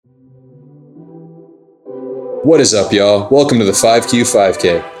What is up, y'all? Welcome to the 5Q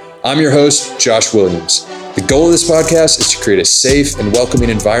 5K. I'm your host, Josh Williams. The goal of this podcast is to create a safe and welcoming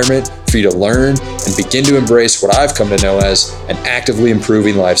environment for you to learn and begin to embrace what I've come to know as an actively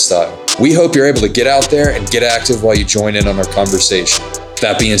improving lifestyle. We hope you're able to get out there and get active while you join in on our conversation.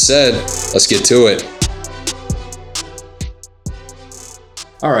 That being said, let's get to it.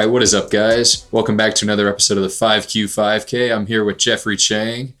 All right, what is up, guys? Welcome back to another episode of the 5Q 5K. I'm here with Jeffrey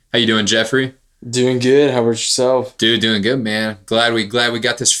Chang. How you doing, Jeffrey? Doing good. How about yourself? Dude, doing good, man. Glad we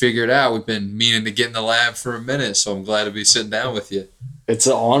got this figured out. We've been meaning to get in the lab for a minute, so I'm glad to be sitting down with you. It's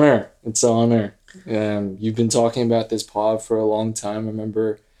an honor. It's an honor. You've been talking about this pod for a long time. I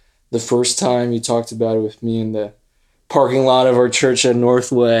remember the first time you talked about it with me in the parking lot of our church at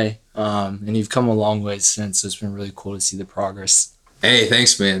Northway, and you've come a long way since. So it's been really cool to see the progress. Hey,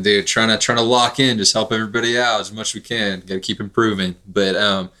 thanks, man, dude. Trying to lock in, just help everybody out as much as we can. Got to keep improving,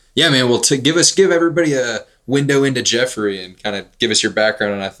 but yeah, man. Well, give everybody a window into Jeffrey and kind of give us your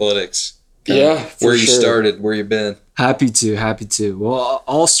background in athletics. Where you started, where you been. Happy to. Well,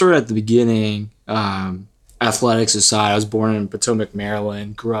 I'll start at the beginning. Athletics aside, I was born in Potomac,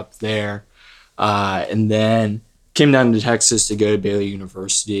 Maryland. Grew up there, and then came down to Texas to go to Baylor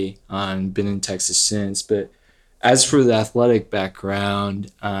University. And been in Texas since. But as for the athletic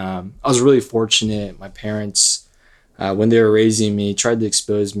background, I was really fortunate. My parents, when they were raising me, tried to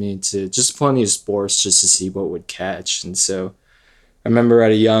expose me to just plenty of sports just to see what would catch. And so I remember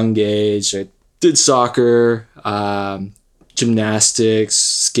at a young age, I did soccer, gymnastics,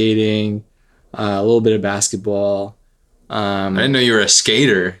 skating, a little bit of basketball. I didn't know you were a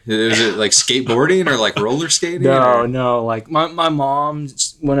skater. Was it like skateboarding or like roller skating? No. Like my mom,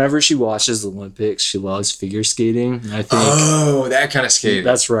 whenever she watches the Olympics, she loves figure skating. And I think that kind of skating.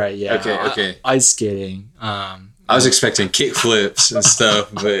 That's right. Yeah. Okay. Ice skating. I was expecting kick flips and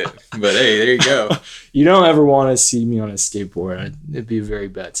stuff, but hey, there you go. You don't ever want to see me on a skateboard. It'd be a very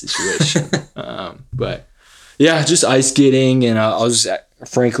bad situation. But yeah, just ice skating, and I was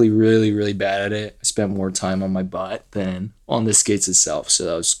frankly really, really bad at it. I spent more time on my butt than on the skates itself, so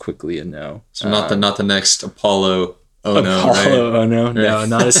that was quickly a no. So not the next Apollo. Oh no, no,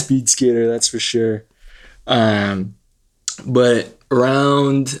 not a speed skater, that's for sure. But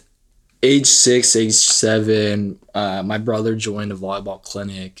around age 6, age 7, my brother joined a volleyball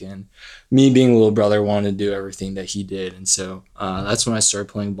clinic, and me being a little brother wanted to do everything that he did. And so that's when I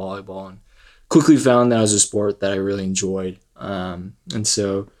started playing volleyball and quickly found that it was a sport that I really enjoyed. And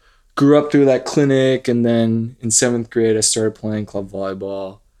so grew up through that clinic, and then in 7th grade, I started playing club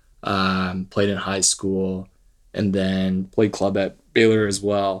volleyball, played in high school, and then played club at Baylor as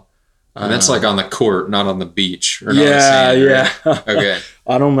well. And that's like on the court, not on the beach. Or Yeah. Okay.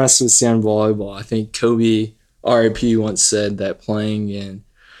 I don't mess with sand volleyball. I think Kobe, RIP, once said that playing in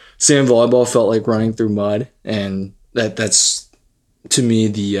sand volleyball felt like running through mud. And that's, to me,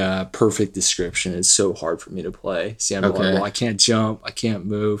 the perfect description. It's so hard for me to play sand volleyball. I can't jump. I can't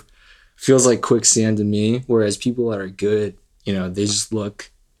move. Feels like quicksand to me. Whereas people that are good, they just look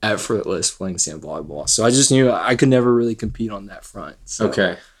effortless playing sand volleyball. So I just knew I could never really compete on that front. So.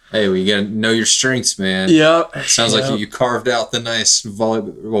 Okay. Hey, we gotta know your strengths, man. Yeah. Sounds like you carved out the nice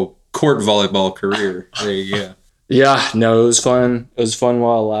court volleyball career. There you go. Yeah, no, it was fun. It was fun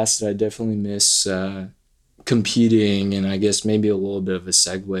while it lasted. I definitely miss competing, and I guess maybe a little bit of a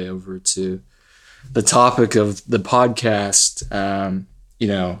segue over to the topic of the podcast.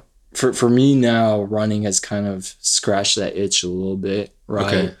 For me now, running has kind of scratched that itch a little bit,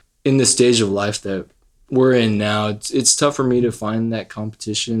 right? Okay. In the stage of life that we're in now, it's tough for me to find that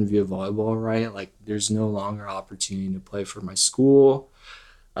competition via volleyball, right? Like there's no longer opportunity to play for my school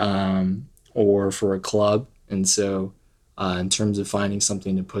or for a club. And so in terms of finding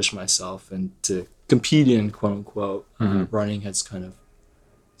something to push myself and to compete in, quote unquote, running has kind of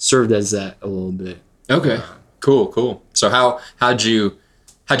served as that a little bit. Okay, cool. So how'd you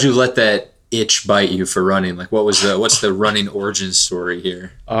let that itch bite you for running? Like what's the running origin story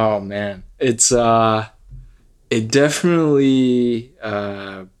here? Oh man, it definitely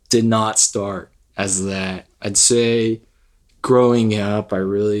did not start as that. I'd say growing up, I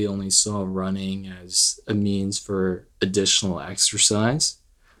really only saw running as a means for additional exercise.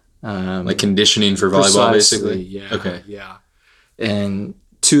 Like conditioning for volleyball, basically? Yeah. Okay. Yeah. And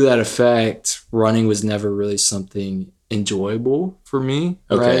to that effect, running was never really something enjoyable for me.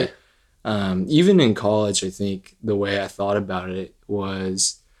 Okay. Right? Even in college, I think the way I thought about it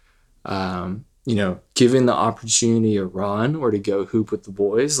was, given the opportunity to run or to go hoop with the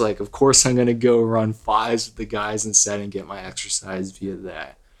boys, like, of course I'm going to go run 5s with the guys instead and get my exercise via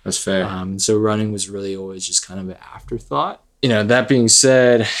that. That's fair. So running was really always just kind of an afterthought. That being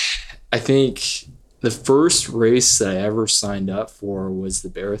said, I think The first race that I ever signed up for was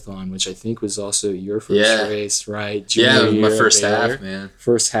the marathon, which I think was also your first race, right? Junior year, my first half, man.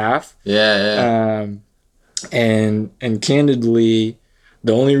 First half. Yeah. And candidly,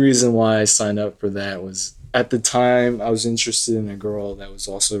 the only reason why I signed up for that was at the time I was interested in a girl that was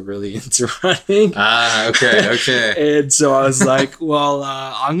also really into running. Okay. And so I was like, well,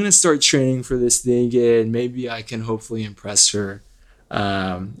 I'm going to start training for this thing and maybe I can hopefully impress her.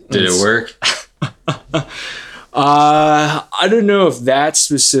 Did it work? I don't know if that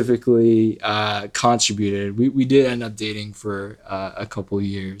specifically contributed. We did end up dating for a couple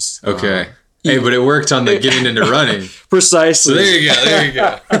years. Okay. Hey, but it worked on the getting into running. Precisely. So there you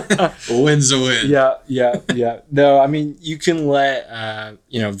go. A win's a win. Yeah. No, I mean, you can let,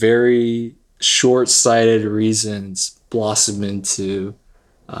 very short-sighted reasons blossom into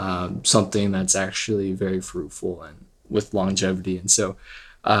something that's actually very fruitful and with longevity. And so,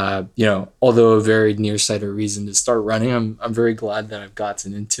 although a very nearsighted reason to start running, I'm very glad that I've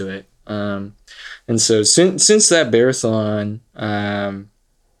gotten into it. And so since that marathon,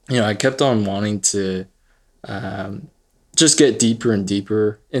 I kept on wanting to just get deeper and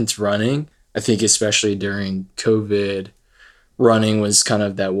deeper into running. I think especially during COVID, running was kind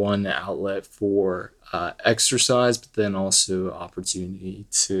of that one outlet for exercise, but then also opportunity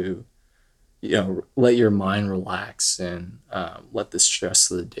to, let your mind relax and let the stress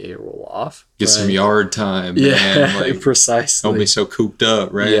of the day roll off. Get some yard time. Yeah, man. Precisely. Don't be so cooped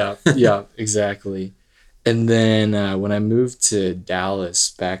up, right? Yeah, exactly. And then when I moved to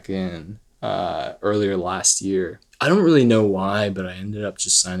Dallas back in earlier last year, I don't really know why, but I ended up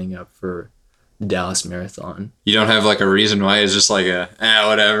just signing up for the Dallas Marathon. You don't have like a reason why? It's just like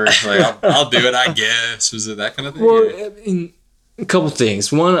whatever. Like I'll do it, I guess. Was it that kind of thing? Well, I mean, a couple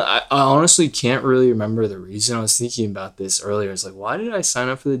things. One, I honestly can't really remember the reason. I was thinking about this earlier. It's like, why did I sign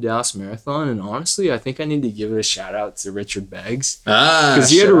up for the Dallas Marathon? And honestly, I think I need to give it a shout out to Richard Beggs.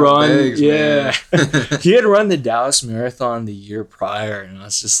 Because he had run, Beggs, he had run the Dallas Marathon the year prior, and I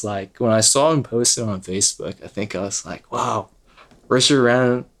was just like, when I saw him post it on Facebook, I think I was like, wow, Richard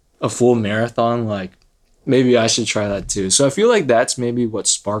ran a full marathon. Like, maybe I should try that too. So I feel like that's maybe what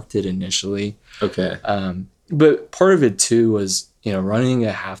sparked it initially. Okay. But part of it too was, running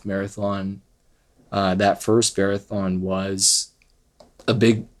a half marathon. That first marathon was a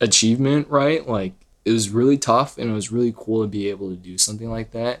big achievement, right? Like, it was really tough and it was really cool to be able to do something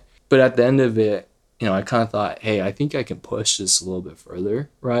like that. But at the end of it, I kind of thought, hey, I think I can push this a little bit further,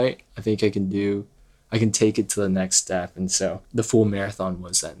 right? I think I can take it to the next step. And so the full marathon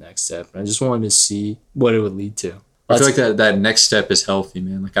was that next step. And I just wanted to see what it would lead to. I feel like that next step is healthy,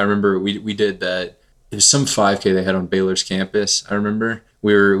 man. Like I remember we did that. It was some 5K they had on Baylor's campus. I remember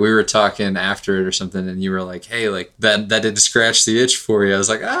we were talking after it or something, and you were like, "Hey, like that didn't scratch the itch for you." I was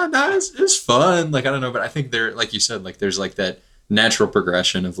like, no, it's fun." Like I don't know, but I think there, like you said, like there's like that natural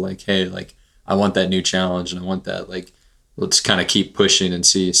progression of like, hey, like I want that new challenge, and I want that like let's kind of keep pushing and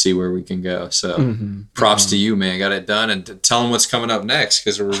see where we can go. So props to you, man. Got it done, and tell them what's coming up next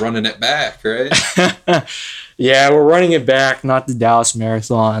because we're running it back, right? Yeah, we're running it back, not the Dallas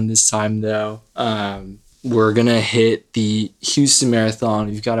Marathon this time, though. We're going to hit the Houston Marathon.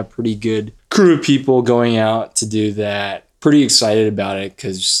 We've got a pretty good crew of people going out to do that. Pretty excited about it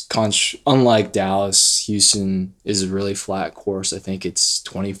because unlike Dallas, Houston is a really flat course. I think it's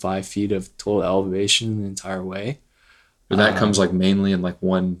 25 feet of total elevation the entire way. But that comes like mainly in like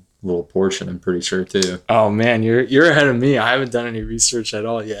one little portion, I'm pretty sure, too. Oh, man, you're ahead of me. I haven't done any research at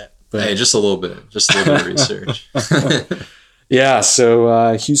all yet. But hey, just a little bit of research. Yeah,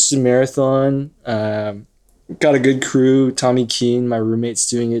 so Houston Marathon, got a good crew. Tommy Keene, my roommate's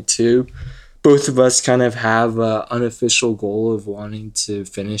doing it too. Both of us kind of have an unofficial goal of wanting to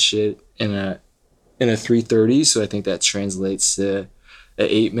finish it in a 3:30. So I think that translates to an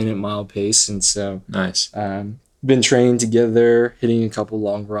 8-minute mile pace. And so nice. Been training together, hitting a couple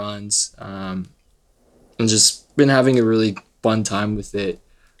long runs, and just been having a really fun time with it.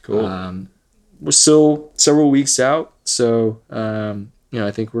 Cool. We're still several weeks out, so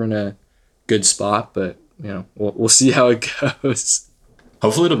I think we're in a good spot, but we'll see how it goes.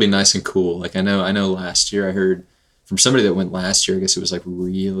 Hopefully it'll be nice and cool. Like I know last year I heard from somebody that went last year, I guess it was like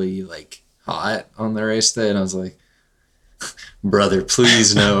really like hot on the race day, and I was like, brother,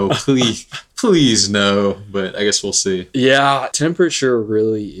 please no, please no. But I guess we'll see. Yeah, temperature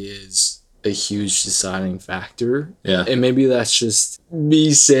really is a huge deciding factor. Yeah. And maybe that's just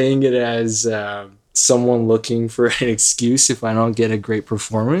me saying it as someone looking for an excuse if I don't get a great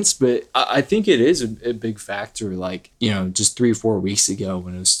performance, but I think it is a big factor. Like, just 3 or 4 weeks ago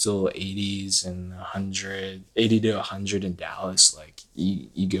when it was still 80s and 100, 80 to 100 in Dallas, like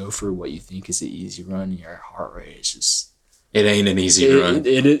you go for what you think is an easy run, and your heart rate is just. It ain't an easy run.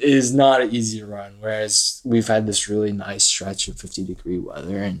 It is not an easy run. Whereas we've had this really nice stretch of 50-degree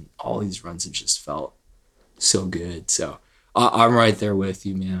weather, and all these runs have just felt so good. So I'm right there with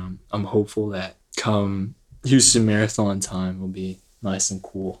you, man. I'm hopeful that come Houston Marathon time will be nice and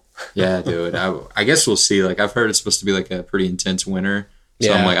cool. Yeah, dude. I guess we'll see. Like, I've heard it's supposed to be like a pretty intense winter. So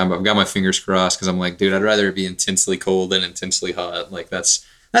Yeah. I'm like, I've got my fingers crossed because I'm like, dude, I'd rather it be intensely cold than intensely hot. Like, that's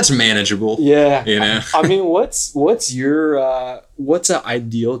manageable. Yeah. You know? I mean, what's your what's an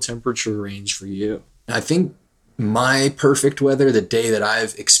ideal temperature range for you? I think my perfect weather, the day that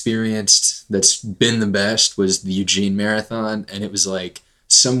I've experienced that's been the best, was the Eugene Marathon. And it was like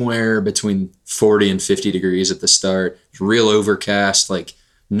somewhere between 40 and 50 degrees at the start. Real overcast, like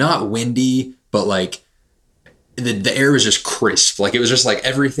not windy, but like the air was just crisp. Like it was just like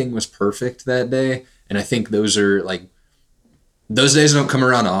everything was perfect that day. And I think those days don't come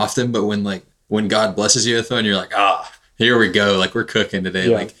around often, but when God blesses you with one, you're like, here we go. Like we're cooking today.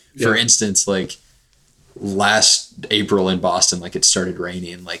 Yeah. Like for instance, like last April in Boston, like it started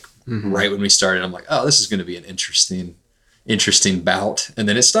raining, like right when we started, I'm like, oh, this is going to be an interesting bout. And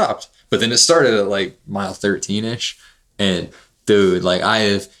then it stopped, but then it started at like mile 13-ish. And dude, like I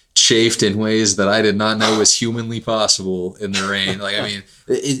have chafed in ways that I did not know was humanly possible in the rain. Like, I mean,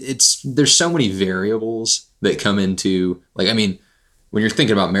 there's so many variables that come into, like, I mean, when you're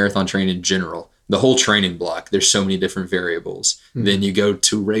thinking about marathon training in general, the whole training block, there's so many different variables. Then you go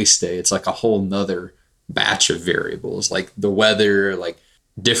to race day, it's like a whole nother batch of variables, like the weather, like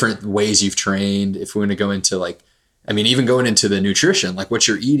different ways you've trained. If we want to go into like, I mean, even going into the nutrition, like what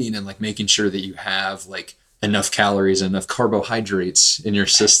you're eating and like making sure that you have like enough calories, enough carbohydrates in your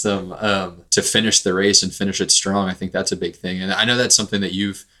system to finish the race and finish it strong. I think that's a big thing. And I know that's something that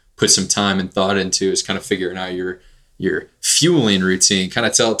you've put some time and thought into, is kind of figuring out your fueling routine. Kind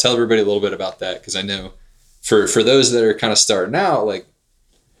of tell everybody a little bit about that, because I know for those that are kind of starting out, like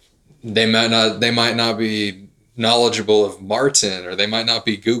they might not be knowledgeable of Martin, or they might not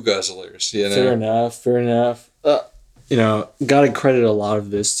be goo guzzlers. You know? Fair enough. Got to credit a lot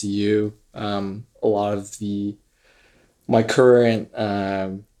of this to you. A lot of my current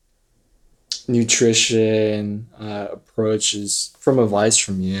nutrition approach is from advice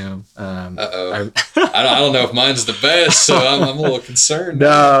from you. I don't know if mine's the best, so I'm a little concerned.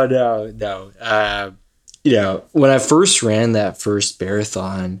 No. When I first ran that first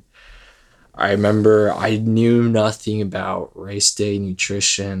marathon, I remember I knew nothing about race day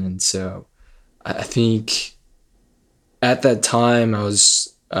nutrition, and so I think at that time I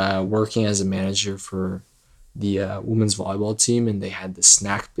was working as a manager for the women's volleyball team, and they had the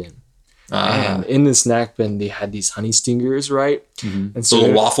snack bin. And in the snack bin, they had these honey stingers, right? Mm-hmm. And so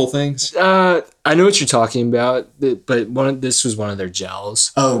little waffle things. I know what you're talking about, but this was one of their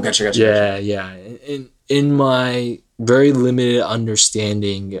gels. Oh, gotcha. Yeah. In my very limited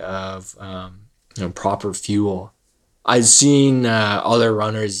understanding of proper fuel, I'd seen other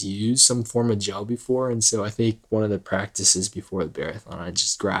runners use some form of gel before, and so I think one of the practices before the marathon, I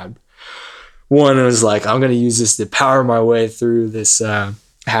just grabbed one and was like, I'm going to use this to power my way through this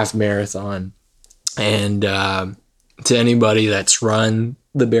half marathon. And to anybody that's run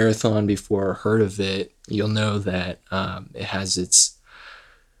the marathon before or heard of it, you'll know that it has its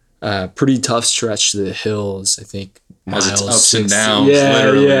pretty tough stretch to the hills. I think has its ups 60, and downs,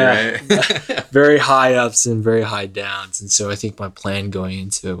 literally, right? Very high ups and very high downs. And so I think my plan going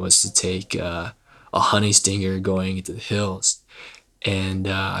into it was to take a honey stinger going into the hills. And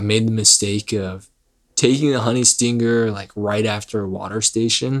I made the mistake of taking the honey stinger like right after a water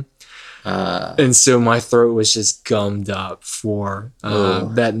station. And so my throat was just gummed up for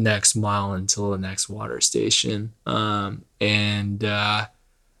that next mile until the next water station.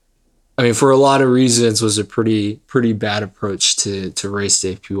 I mean, for a lot of reasons, was a pretty bad approach to race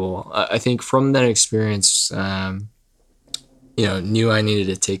day fuel. I think from that experience, knew I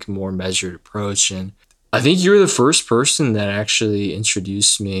needed to take a more measured approach. And I think you were the first person that actually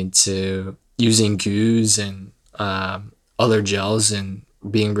introduced me to using goos and other gels and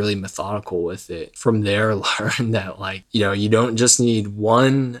being really methodical with it. From there, learned that you don't just need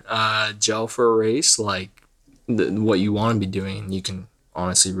one gel for a race. Like what you want to be doing, you can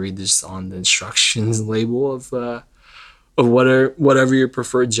honestly read this on the instructions label of whatever your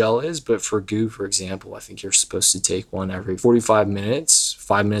preferred gel is. But for goo, for example, I think you're supposed to take one every 45 minutes,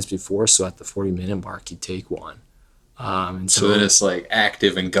 5 minutes before. So at the 40-minute mark, you take one. And So then it's like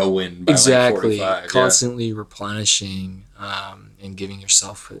active and going by exactly, like 45. constantly replenishing and giving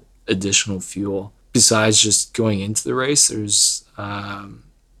yourself additional fuel. Besides just going into the race, there's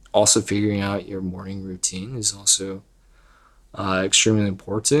also figuring out your morning routine is also extremely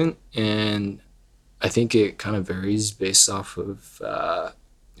important. And I think it kind of varies based off of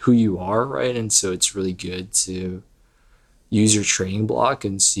who you are, right? And so it's really good to use your training block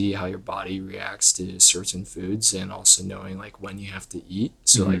and see how your body reacts to certain foods, and also knowing like when you have to eat.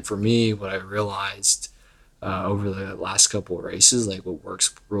 So like for me, what I realized over the last couple of races, like what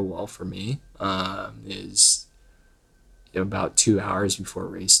works real well for me is about 2 hours before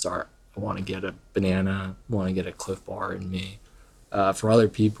race start, I want to get a banana, want to get a Cliff Bar in me. For other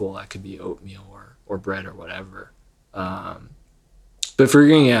people, that could be oatmeal or bread or whatever. But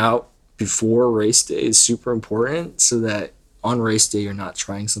figuring it out before race day is super important, so that on race day you're not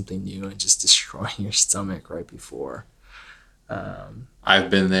trying something new and just destroying your stomach right before. I've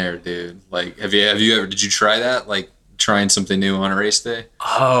been there, dude. Like, have you ever, did you try that? Like trying something new on a race day?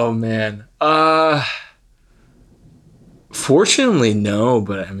 Oh man. Fortunately no,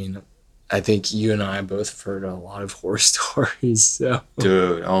 but I mean, I think you and I both have heard a lot of horror stories. So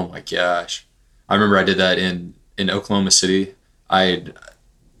Dude, oh my gosh. I remember I did that in Oklahoma City.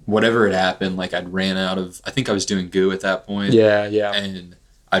 Whatever had happened, like I'd ran out of, I think I was doing goo at that point. yeah. And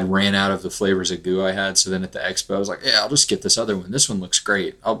I'd ran out of the flavors of goo I had. So then at the expo, I was like, yeah, I'll just get this other one. This one looks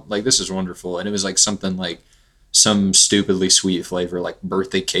great. This is wonderful. And it was like something like some stupidly sweet flavor, like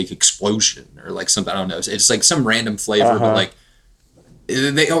birthday cake explosion or like something. I don't know. It's like some random flavor, but like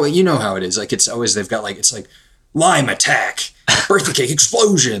you know how it is. Like it's always, they've got like, it's like lime attack, birthday cake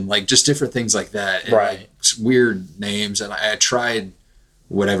explosion, like just different things like that. And Right. like, weird names. And I tried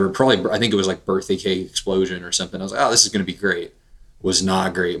whatever, probably, I think it was like birthday cake explosion or something. I was like, oh, this is going to be great. Was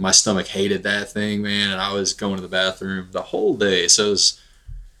not great. My stomach hated that thing, man. And I was going to the bathroom the whole day. So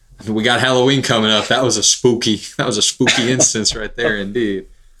we got Halloween coming up. That was a spooky instance right there. Indeed.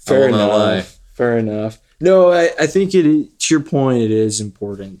 Fair enough. No, I think to your point, it is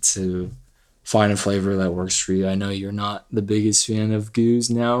important to find a flavor that works for you. I know you're not the biggest fan of goos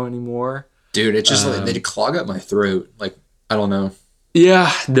now anymore. Dude, it just like, they clog up my throat. Like, I don't know.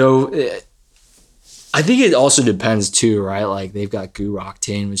 Yeah, no. I think it also depends too, right? Like they've got goo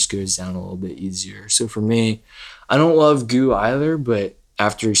octane, which goes down a little bit easier. So for me, I don't love goo either, but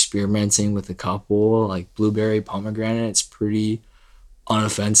after experimenting with a couple, like blueberry pomegranate, it's pretty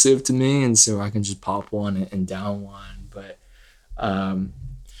unoffensive to me, and so I can just pop one and down one. But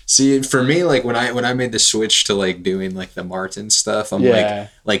see, for me, like when I made the switch to like doing like the Martin stuff, I'm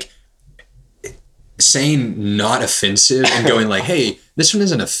like saying not offensive and going like, hey, this one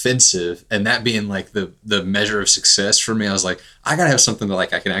isn't offensive, and that being like the measure of success for me. I was like, I gotta have something that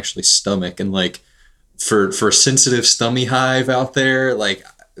like I can actually stomach, and like for sensitive stomach hive out there, like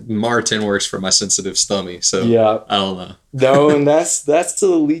Martin works for my sensitive stomach. So yeah, I don't know. No, and that's the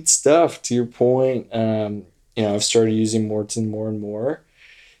elite stuff. To your point, I've started using Morton more and more,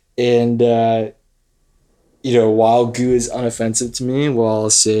 and while goo is unoffensive to me, well, I'll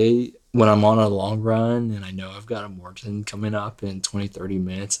say when I'm on a long run and I know I've got a Morton coming up in 20-30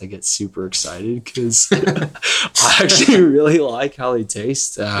 minutes, I get super excited because I actually really like how they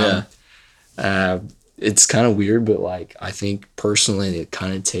taste. It's kind of weird, but like I think personally it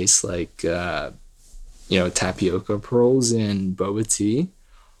kind of tastes like tapioca pearls and boba tea.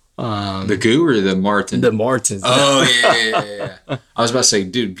 The goo or the Martin? The Martins. Oh yeah. I was about to say,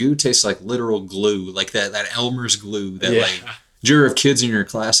 dude, goo tastes like literal glue, like that Elmer's glue. That like, do you ever have kids in your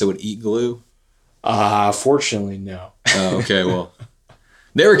class that would eat glue? Fortunately, no. Oh, okay. Well,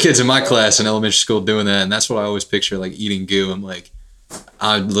 there were kids in my class in elementary school doing that, and that's what I always picture, like eating goo. I'm like,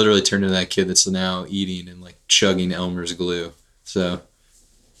 I literally turned into that kid that's now eating and like chugging Elmer's glue. So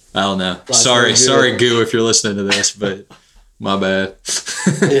I don't know. Sorry, goo, if you're listening to this, but my bad.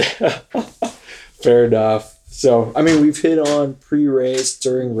 Yeah, fair enough. So I mean, we've hit on pre-race,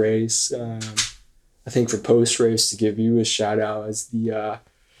 during race. I think for post-race, to give you a shout out as the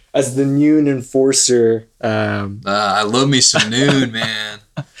Noon enforcer. I love me some Noon, man.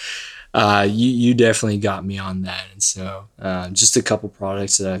 You definitely got me on that, and so just a couple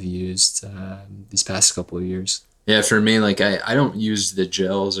products that I've used these past couple of years. Yeah, for me, like I don't use the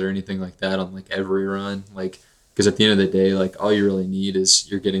gels or anything like that on like every run, like because at the end of the day, like all you really need is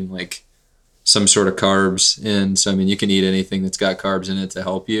you're getting like some sort of carbs in. So I mean, you can eat anything that's got carbs in it to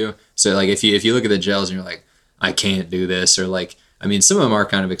help you. So like if you look at the gels and you're like, I can't do this, or like, I mean, some of them are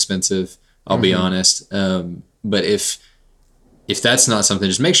kind of expensive. I'll be honest, but if that's not something,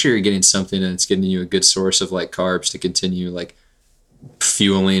 just make sure you're getting something and it's getting you a good source of like carbs to continue like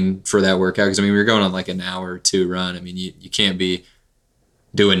fueling for that workout. Because I mean, we were going on like an hour or two run. I mean, you can't be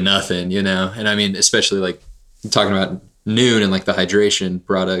doing nothing, you know. And I mean, especially like talking about noon and like the hydration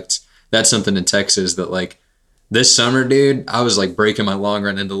products. That's something in Texas that like this summer, dude, I was like breaking my long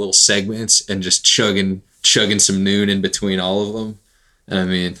run into little segments and just chugging some noon in between all of them. And I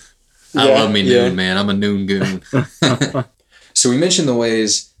mean, I love me noon, man. I'm a noon goon. So we mentioned the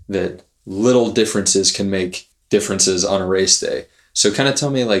ways that little differences can make differences on a race day. So kind of tell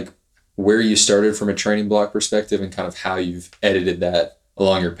me like where you started from a training block perspective and kind of how you've edited that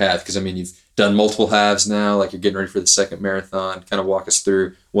along your path. Because I mean, you've done multiple halves now, like you're getting ready for the second marathon. Kind of walk us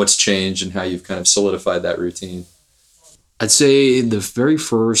through what's changed and how you've kind of solidified that routine. I'd say the very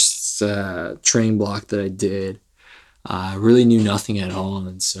first training block that I did, I really knew nothing at all.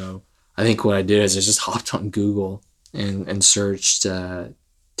 And so I think what I did is I just hopped on Google and searched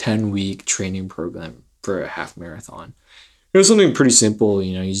 10-week training program for a half marathon. It was something pretty simple.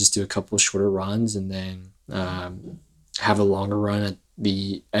 You know, you just do a couple of shorter runs and then have a longer run at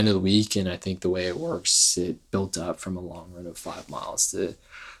the end of the week. And I think the way it works, it built up from a long run of 5 miles to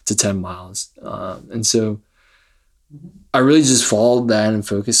 10 miles. And so I really just followed that and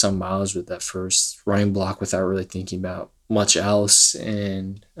focused on miles with that first running block without really thinking about much else.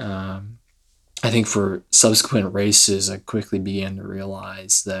 And I think for subsequent races, I quickly began to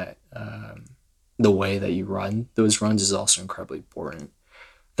realize that the way that you run those runs is also incredibly important.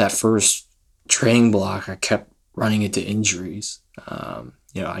 That first training block, I kept running into injuries.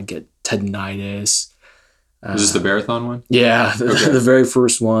 You know, I'd get tendinitis. Was this the marathon one? Yeah, the very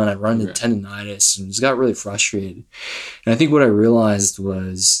first one. I run into tendinitis and just got really frustrated. And I think what I realized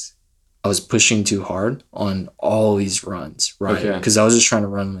was I was pushing too hard on all these runs, right? Because I was just trying to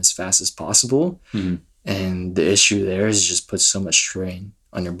run them as fast as possible. Mm-hmm. And the issue there is just put so much strain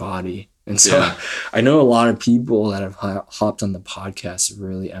on your body. And so I know a lot of people that have hopped on the podcast have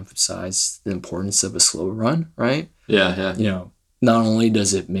really emphasized the importance of a slow run, right? Yeah. You know, not only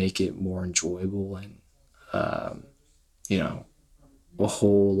does it make it more enjoyable and you know, a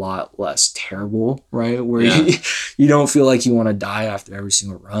whole lot less terrible, right? Where you don't feel like you want to die after every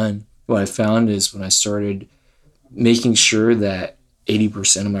single run. What I found is when I started making sure that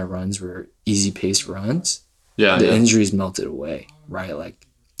 80% of my runs were easy paced runs, the injuries melted away, right? Like,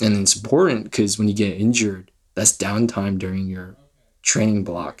 and it's important because when you get injured, that's downtime during your training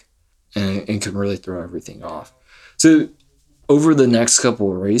block and it can really throw everything off. So over the next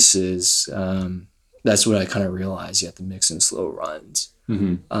couple of races, that's what I kind of realized. You have to mix in slow runs.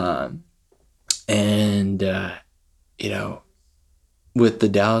 Mm-hmm. You know, with the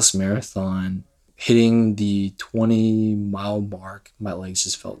Dallas Marathon, hitting the 20-mile mark, my legs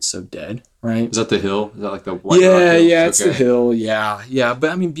just felt so dead, right? Is that the hill? Is that like the white rock hill? Yeah, it's the hill. Yeah. But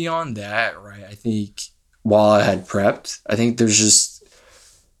I mean, beyond that, right, I think while I had prepped, I think there's just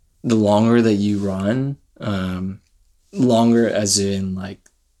the longer that you run, longer as in like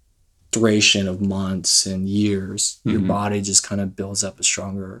duration of months and years, your body just kind of builds up a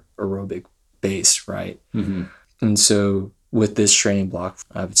stronger aerobic base, right? Mm-hmm. And so with this training block,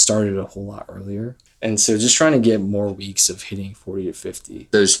 I've started a whole lot earlier. And so just trying to get more weeks of hitting 40 to 50.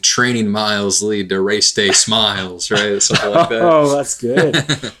 Those training miles lead to race day smiles, right? Something like that. Oh, that's good.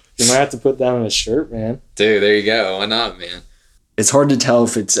 You might have to put that on a shirt, man. Dude, there you go. Why not, man? It's hard to tell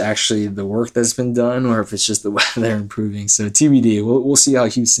if it's actually the work that's been done or if it's just the weather improving. So TBD, we'll see how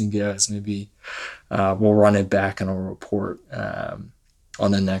Houston goes. Maybe we'll run it back and I'll report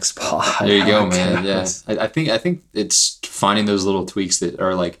on the next pod. There you go, man. Yeah, I think it's finding those little tweaks that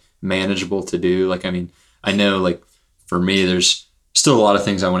are like manageable to do. Like, I mean, I know like for me, there's still a lot of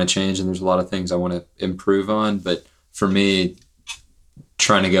things I want to change and there's a lot of things I want to improve on. But for me,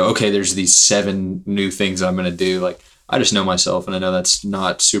 trying to go, okay, there's these 7 new things I'm going to do. Like, I just know myself and I know that's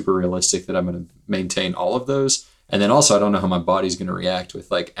not super realistic that I'm going to maintain all of those. And then also I don't know how my body's going to react with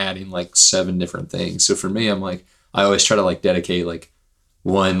like adding like 7 different things. So for me, I'm like, I always try to like dedicate like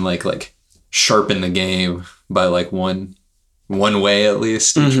one, like sharpen the game by like one way at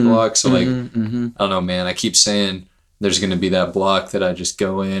least each block. So like, I don't know, man, I keep saying there's going to be that block that I just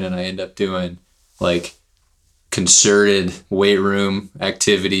go in and I end up doing like concerted weight room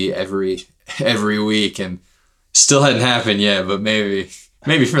activity every week and still hadn't happened yet, but maybe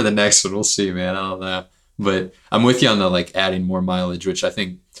for the next one, we'll see, man. I don't know. But I'm with you on the like adding more mileage, which I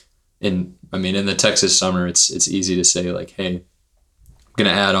think in the Texas summer, it's easy to say like, hey, I'm going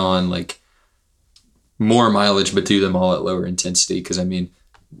to add on like more mileage, but do them all at lower intensity. Cause I mean,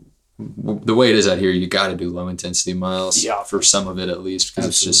 the way it is out here, you got to do low intensity miles for some of it at least. Cause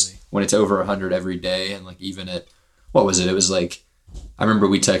It's just when it's over 100 every day. And like, even at, what was it? It was like, I remember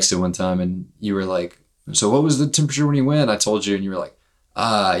we texted one time and you were like, so what was the temperature when you went? I told you, and you were like,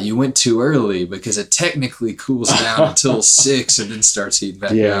 you went too early because it technically cools down until 6 and then starts heating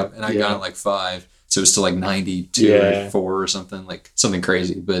back up. And I got it like 5. So it was to like 92 or 4 or something, like something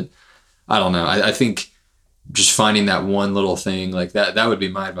crazy. But I don't know. I think just finding that one little thing like that would be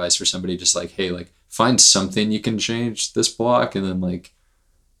my advice for somebody, just like, hey, like find something you can change this block and then like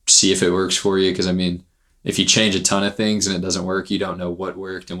see if it works for you. Because I mean, if you change a ton of things and it doesn't work, you don't know what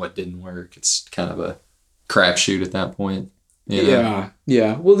worked and what didn't work. It's kind of a crapshoot at that point. You know?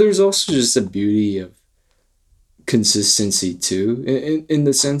 Yeah. Well, there's also just a beauty of consistency too, in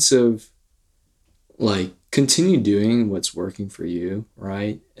the sense of like continue doing what's working for you,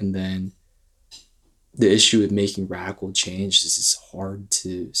 right? And then the issue with making radical change is it's hard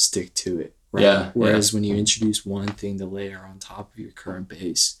to stick to it, right? Yeah. Whereas when you introduce one thing to layer on top of your current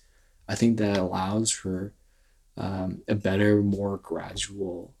base, I think that allows for a better, more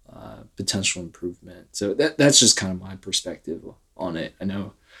gradual potential improvement. So that's just kind of my perspective on it. I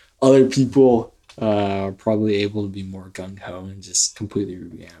know other people are probably able to be more gung-ho and just completely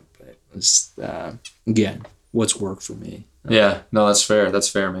revamp, but it's, again, what's worked for me. Yeah, no, that's fair. That's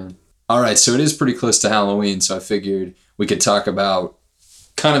fair, man. All right, so it is pretty close to Halloween, so I figured we could talk about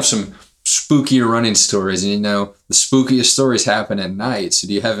kind of some spookier running stories. And, you know, the spookiest stories happen at night. So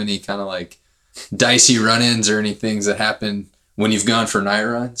do you have any kind of like dicey run-ins or any things that happen when you've gone for night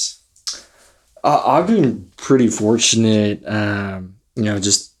runs? I've been pretty fortunate,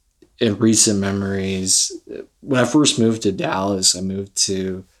 just in recent memories. When I first moved to Dallas, I moved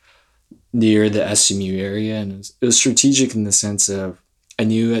to near the SMU area, and it was strategic in the sense of I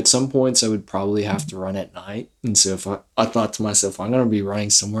knew at some points I would probably have to run at night. And so if I thought to myself, I'm going to be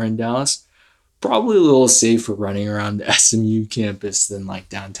running somewhere in Dallas, probably a little safer running around the SMU campus than like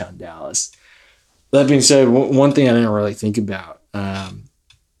downtown Dallas. That being said, one thing I didn't really think about,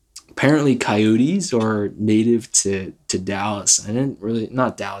 apparently coyotes are native to Dallas.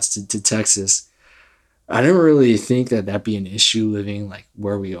 Not Dallas, to Texas. I didn't really think that'd be an issue living like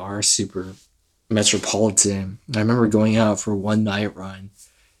where we are, super metropolitan. I remember going out for one night run,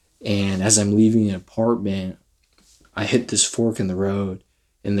 and as I'm leaving an apartment, I hit this fork in the road,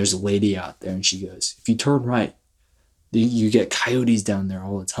 and there's a lady out there, and she goes, if you turn right, you get coyotes down there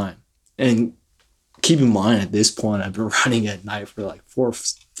all the time. And keep in mind, at this point, I've been running at night for like 4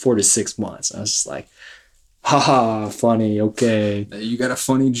 to 6 months. I was just like, haha, funny, okay. You got a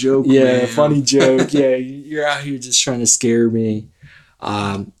funny joke, yeah, man. Funny joke. Yeah, you're out here just trying to scare me.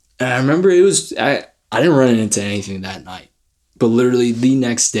 And I remember I didn't run into anything that night. But literally the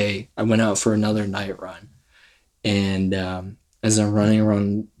next day, I went out for another night run. And as I'm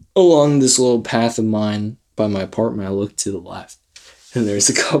running along this little path of mine by my apartment, I looked to the left. And there's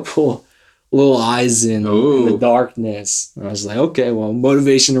a couple little eyes in the darkness. And I was like, okay, well,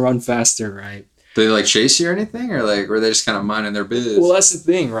 motivation to run faster, right? Did they like chase you or anything, or like were they just kind of minding their biz? Well, that's the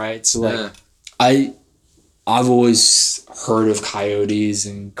thing, right? So like, I've always heard of coyotes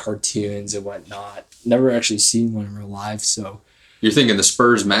and cartoons and whatnot. Never actually seen one in real life. So you're thinking the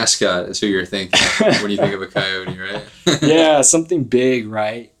Spurs mascot is who you're thinking when you think of a coyote, right? Yeah, something big,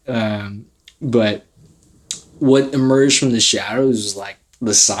 right? But what emerged from the shadows was like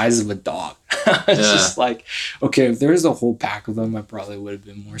the size of a dog. It's just like, okay, if there was a whole pack of them, I probably would have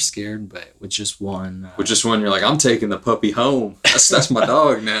been more scared. But with just one, you're like, I'm taking the puppy home. That's my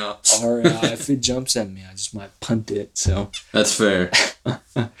dog now. Or if it jumps at me, I just might punt it. So that's fair.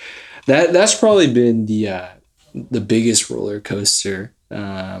 That's probably been the biggest roller coaster.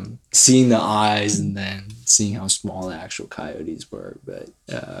 Seeing the eyes and then seeing how small the actual coyotes were. But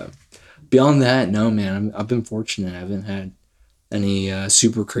beyond that, no, man, I've been fortunate. I haven't had any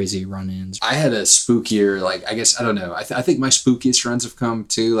super crazy run-ins. I had a spookier, like, I guess, I don't know. I think my spookiest runs have come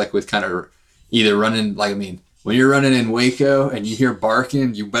too, like with kind of either running, like, I mean, when you're running in Waco and you hear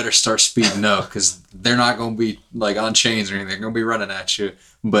barking, you better start speeding up because they're not going to be like on chains or anything. They're going to be running at you.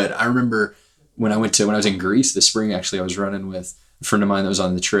 But I remember when I was in Greece this spring, actually, I was running with a friend of mine that was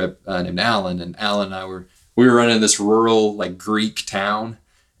on the trip named Alan. And Alan and I were running this rural, like, Greek town.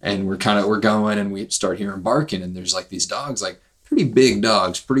 And we're going and we start hearing barking. And there's like these dogs, like, pretty big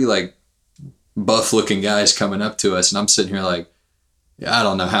dogs, pretty like buff looking guys coming up to us. And I'm sitting here like, yeah, I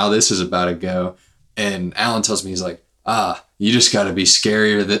don't know how this is about to go. And Alan tells me, he's like, you just got to be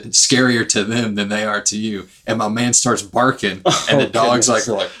scarier to them than they are to you. And my man starts barking and the dogs like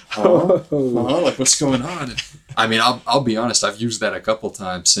what's going on? And, I mean, I'll be honest. I've used that a couple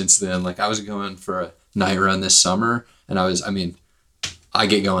times since then. Like I was going for a night run this summer and I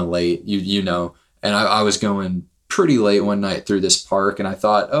get going late, you know, and I was going pretty late one night through this park and I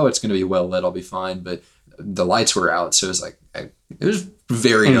thought, oh, it's going to be well lit, I'll be fine. But the lights were out. So it was like, It was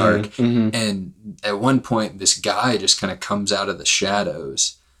very dark. Mm-hmm. And at one point, this guy just kind of comes out of the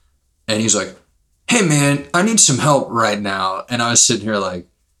shadows and he's like, "Hey, man, I need some help right now." And I was sitting here like,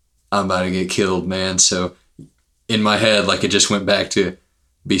 I'm about to get killed, man. So in my head, like, it just went back to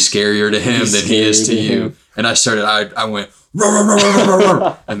be scarier to him than he is to you. And I went, "Roar, roar, roar, roar, roar,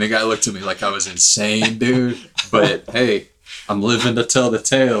 roar." And the guy looked at me like I was insane, dude. But hey, I'm living to tell the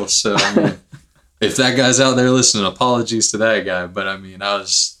tale. So, I mean, if that guy's out there listening, apologies to that guy. But I mean, I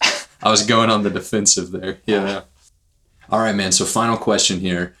was going on the defensive there, you know. All right, man. So final question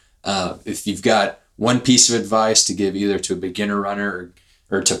here. If you've got one piece of advice to give either to a beginner runner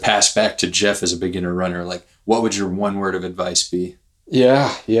or to pass back to Jeff as a beginner runner, like, what would your one word of advice be?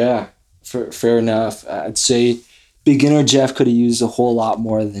 Yeah. Fair enough. I'd say beginner Jeff could have used a whole lot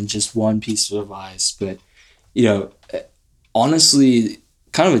more than just one piece of advice. But, honestly,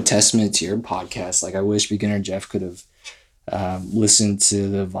 kind of a testament to your podcast. Like, I wish beginner Jeff could have listened to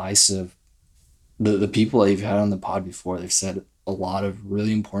the advice of the people that you've had on the pod before. They've said a lot of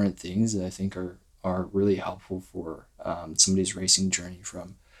really important things that I think are really helpful for somebody's racing journey,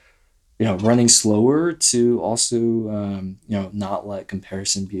 from running slower to also not let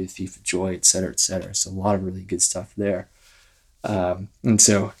comparison be a thief of joy, et cetera, et cetera. So a lot of really good stuff there. And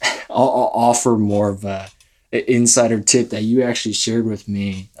so I'll offer more of an insider tip that you actually shared with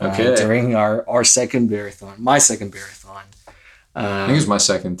me during our second marathon, my second marathon. I think it was my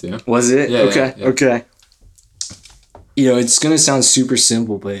second too. Was it? Yeah. Okay. It's going to sound super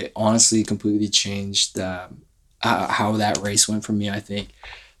simple, but it honestly completely changed how that race went for me. I think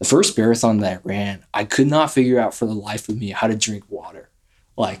the first marathon that I ran, I could not figure out for the life of me how to drink water.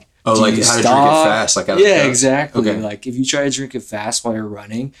 Like, how to drink it fast? Exactly. Okay. Like, if you try to drink it fast while you're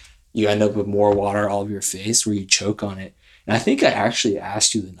running, you end up with more water all over your face where you choke on it. And I think I actually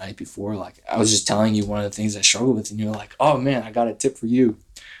asked you the night before, like, I was just telling you one of the things I struggle with, and you're like, "Oh man, I got a tip for you."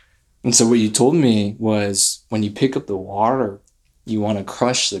 And so what you told me was, when you pick up the water, you want to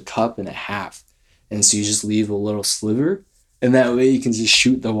crush the cup in half. And so you just leave a little sliver, and that way you can just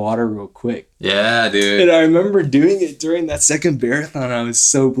shoot the water real quick. Yeah, dude. And I remember doing it during that second marathon. I was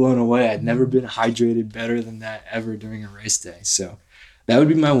so blown away. I'd never been hydrated better than that ever during a race day. So that would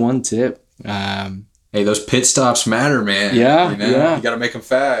be my one tip. Hey, those pit stops matter, man. Yeah. You got to make them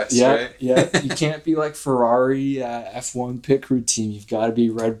fast, right? Yeah. You can't be like Ferrari F1 pit crew team. You've got to be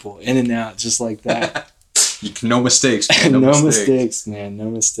Red Bull, in and out, just like that. No mistakes, man. No mistakes, man. No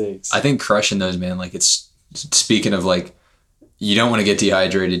mistakes. I think crushing those, man, like, it's, speaking of, like, you don't want to get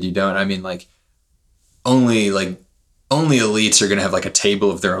dehydrated. You don't. I mean, like, only elites are going to have like a table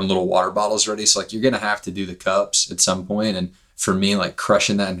of their own little water bottles ready. So like, you're going to have to do the cups at some point. And for me, like,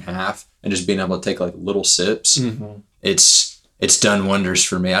 crushing that in half and just being able to take like little sips, it's done wonders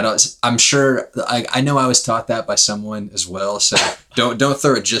for me. I'm sure I know I was taught that by someone as well. So don't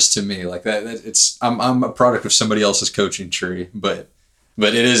throw it just to me like that. I'm a product of somebody else's coaching tree, but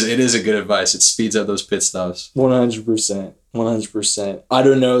it is a good advice. It speeds up those pit stops. 100%. I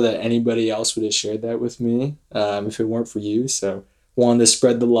don't know that anybody else would have shared that with me if it weren't for you. So wanted to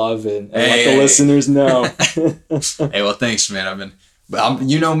spread the love and let the listeners know. Hey, well, thanks, man.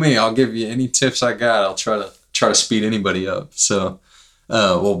 You know me. I'll give you any tips I got. I'll try to speed anybody up. So,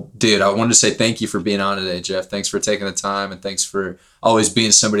 well, dude, I wanted to say thank you for being on today, Jeff. Thanks for taking the time, and thanks for always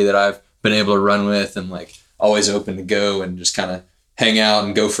being somebody that I've been able to run with, and like always open to go and just kind of hang out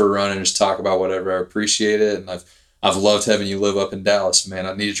and go for a run and just talk about whatever. I appreciate it, and I've loved having you live up in Dallas, man.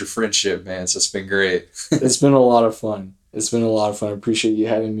 I needed your friendship, man. So it's been great. It's been a lot of fun. I appreciate you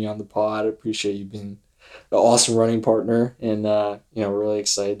having me on the pod. I appreciate you being an awesome running partner, and we're really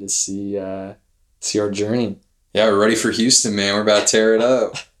excited to see our journey. Yeah, we're ready for Houston, man. We're about to tear it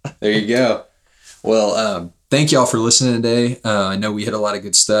up. There you go. Well, thank y'all for listening today. I know we hit a lot of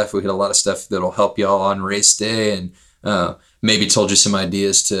good stuff. We hit a lot of stuff that'll help y'all on race day, and maybe told you some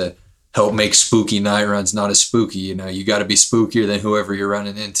ideas to help make spooky night runs not as spooky. You got to be spookier than whoever you're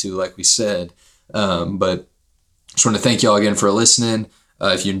running into, like we said. But just want to thank y'all again for listening.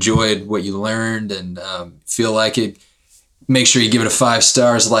 If you enjoyed what you learned and feel like it, make sure you give it a 5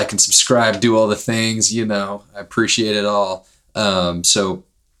 stars, like and subscribe, do all the things. I appreciate it all. So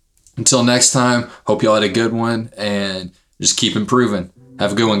until next time, hope y'all had a good one, and just keep improving.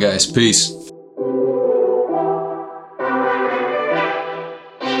 Have a good one, guys. Peace.